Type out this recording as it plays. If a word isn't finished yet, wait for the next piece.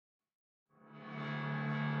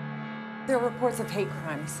There are reports of hate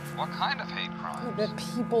crimes. What kind of hate crimes? The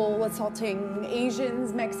people assaulting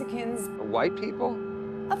Asians, Mexicans. White people?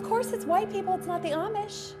 Of course it's white people, it's not the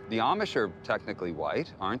Amish. The Amish are technically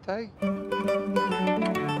white, aren't they?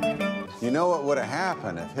 You know what would have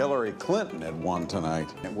happened if Hillary Clinton had won tonight?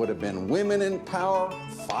 It would have been women in power,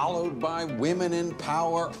 followed by women in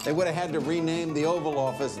power. They would have had to rename the Oval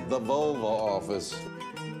Office the Vulva Office.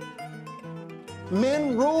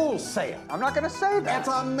 Men rule, say it. I'm not gonna say that. That's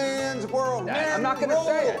a man's world. Men I'm not gonna rule.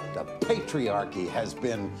 say it. The patriarchy has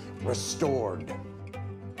been restored.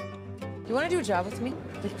 You want to do a job with me?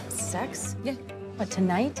 Sex? Yeah. What,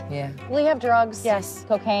 tonight? Yeah. Will you have drugs? Yes.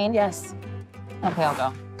 Cocaine? Yes. Okay, I'll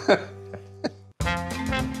go.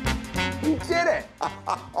 You did it!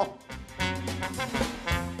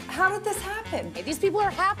 How did this happen? These people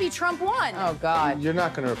are happy Trump won. Oh, God. You're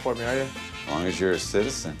not going to report me, are you? As long as you're a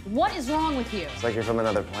citizen. What is wrong with you? It's like you're from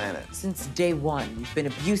another planet. Since day one, you've been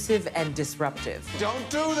abusive and disruptive. Don't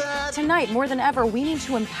do that! Tonight, more than ever, we need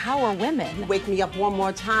to empower women. Wake me up one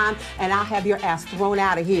more time, and I'll have your ass thrown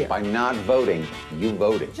out of here. By not voting, you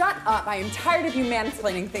voted. Shut up, I am tired of you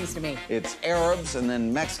mansplaining things to me. It's Arabs, and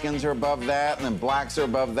then Mexicans are above that, and then blacks are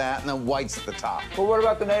above that, and then whites at the top. But what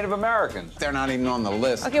about the Native Americans? They're not even on the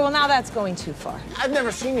list. Okay, well, now that's going too far. I've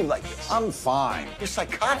never seen you like this. I'm fine. You're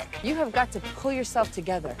psychotic. You have got to pull yourself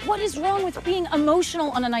together. What is wrong with being emotional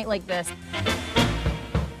on a night like this?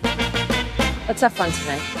 Let's have fun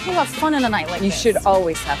tonight. We'll have fun on a night like You this. should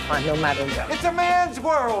always have fun, no matter what. It's a man's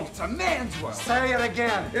world! It's a man's world! Say it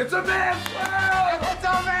again. It's a man's world! It's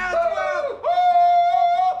a man's world.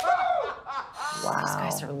 These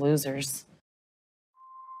guys are losers.